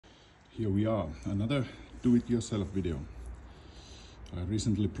Here we are, another do-it-yourself video. I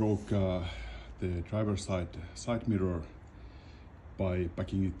recently broke the driver's side mirror by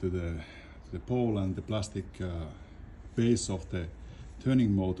backing it to the pole, and the plastic base of the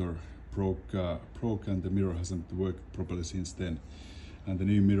turning motor broke and the mirror hasn't worked properly since then. And the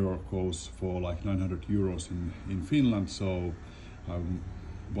new mirror goes for like 900 euros in Finland, so I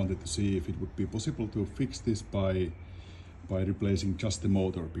wanted to see if it would be possible to fix this by replacing just the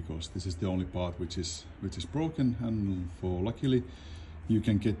motor, because this is the only part which is broken, and luckily you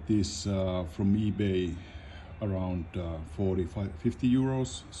can get this from eBay around 40-50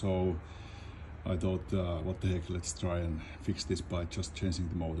 euros. So I thought, what the heck, let's try and fix this by just changing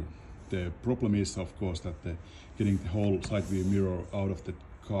the motor. The problem is, of course, that getting the whole side view mirror out of the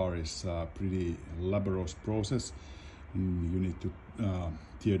car is a pretty laborious process. You need to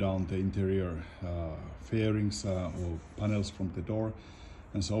tear down the interior fairings or panels from the door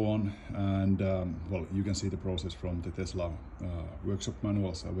and so on. And well, you can see the process from the Tesla workshop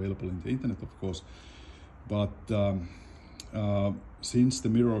manuals available in the internet, of course. But since the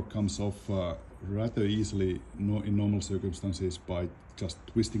mirror comes off rather easily in normal circumstances by just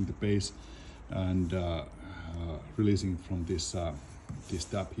twisting the base and releasing from this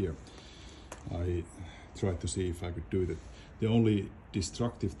tab here, I tried to see if I could do that. The only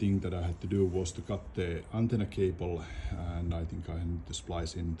destructive thing that I had to do was to cut the antenna cable, and I think I need to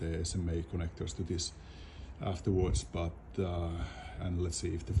splice in the SMA connectors to this afterwards. But and let's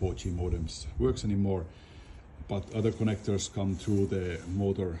see if the 4G modems works anymore. But other connectors come through the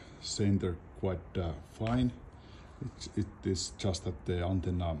motor center quite fine. It is just that the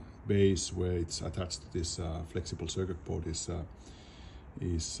antenna base where it's attached to this flexible circuit board is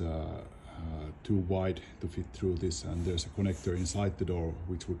too wide to fit through this, and there's a connector inside the door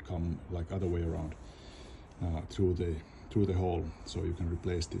which would come like other way around through the hole, so you can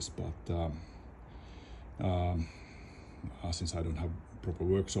replace this. But since I don't have proper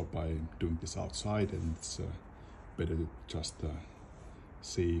workshop, I'm doing this outside, and it's better to just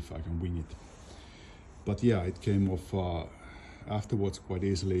see if I can wing it. But yeah, it came off afterwards quite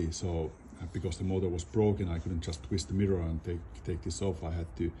easily. So because the motor was broken, I couldn't just twist the mirror and take this off. I had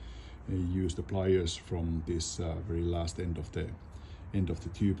to use the pliers from this very last end of the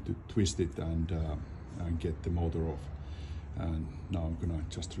tube to twist it and get the motor off. And now I'm gonna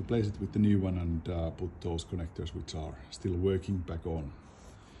just replace it with the new one and put those connectors which are still working back on.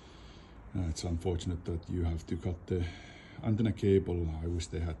 It's unfortunate that you have to cut the antenna cable. I wish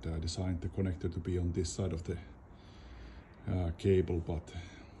they had designed the connector to be on this side of the cable, but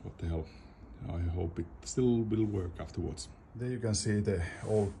what the hell. I hope it still will work afterwards. There you can see the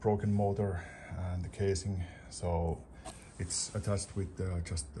old broken motor and the casing. So it's attached with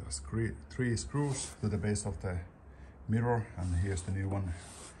just 3 screws to the base of the mirror, and here's the new one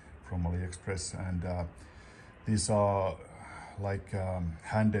from AliExpress. And these are like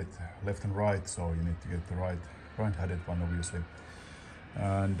handed left and right, so you need to get the right-handed one, obviously.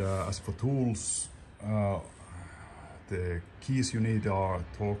 And as for tools, the keys you need are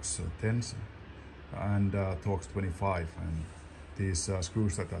Torx 10s and Torx 25, and these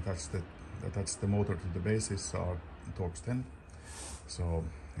screws that attach the motor to the bases are Torx 10, so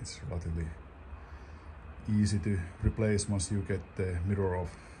it's relatively easy to replace once you get the mirror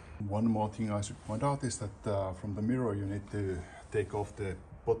off. One more thing I should point out is that from the mirror you need to take off the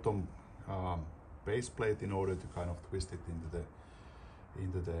bottom base plate in order to kind of twist it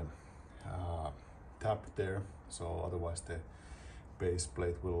into the tab there, so otherwise the base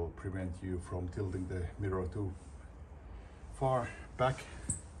plate will prevent you from tilting the mirror too far back.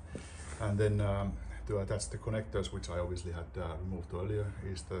 And then to attach the connectors, which I obviously had removed earlier,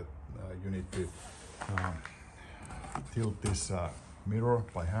 is that you need to tilt this mirror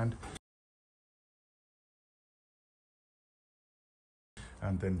by hand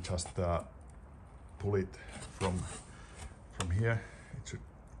and then just pull it from here. It should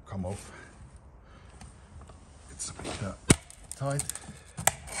come off. It's a bit tight,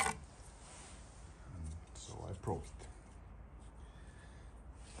 and so I broke it.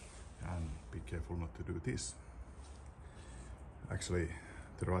 And be careful not to do this. Actually,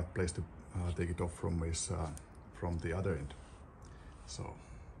 the right place to take it off from is from the other end. So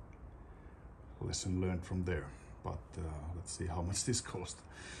lesson learned from there. But let's see how much this cost.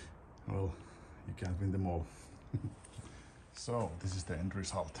 Well, you can't win them all. So this is the end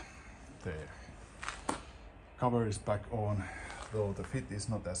result. The cover is back on, though the fit is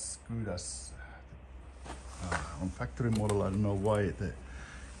not as good as on factory model. I don't know why the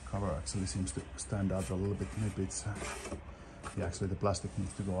cover actually seems to stand out a little bit. Maybe it's yeah, actually the plastic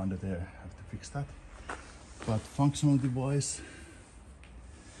needs to go under there. I have to fix that. But functionality wise,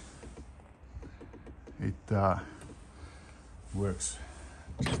 it works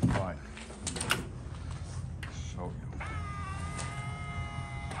just fine. Show you.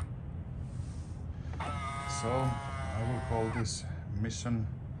 So I will call this mission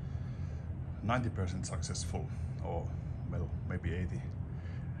 90% successful, or well, maybe 80,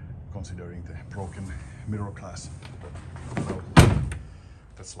 considering the broken mirror glass. Well,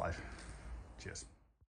 that's life. Cheers.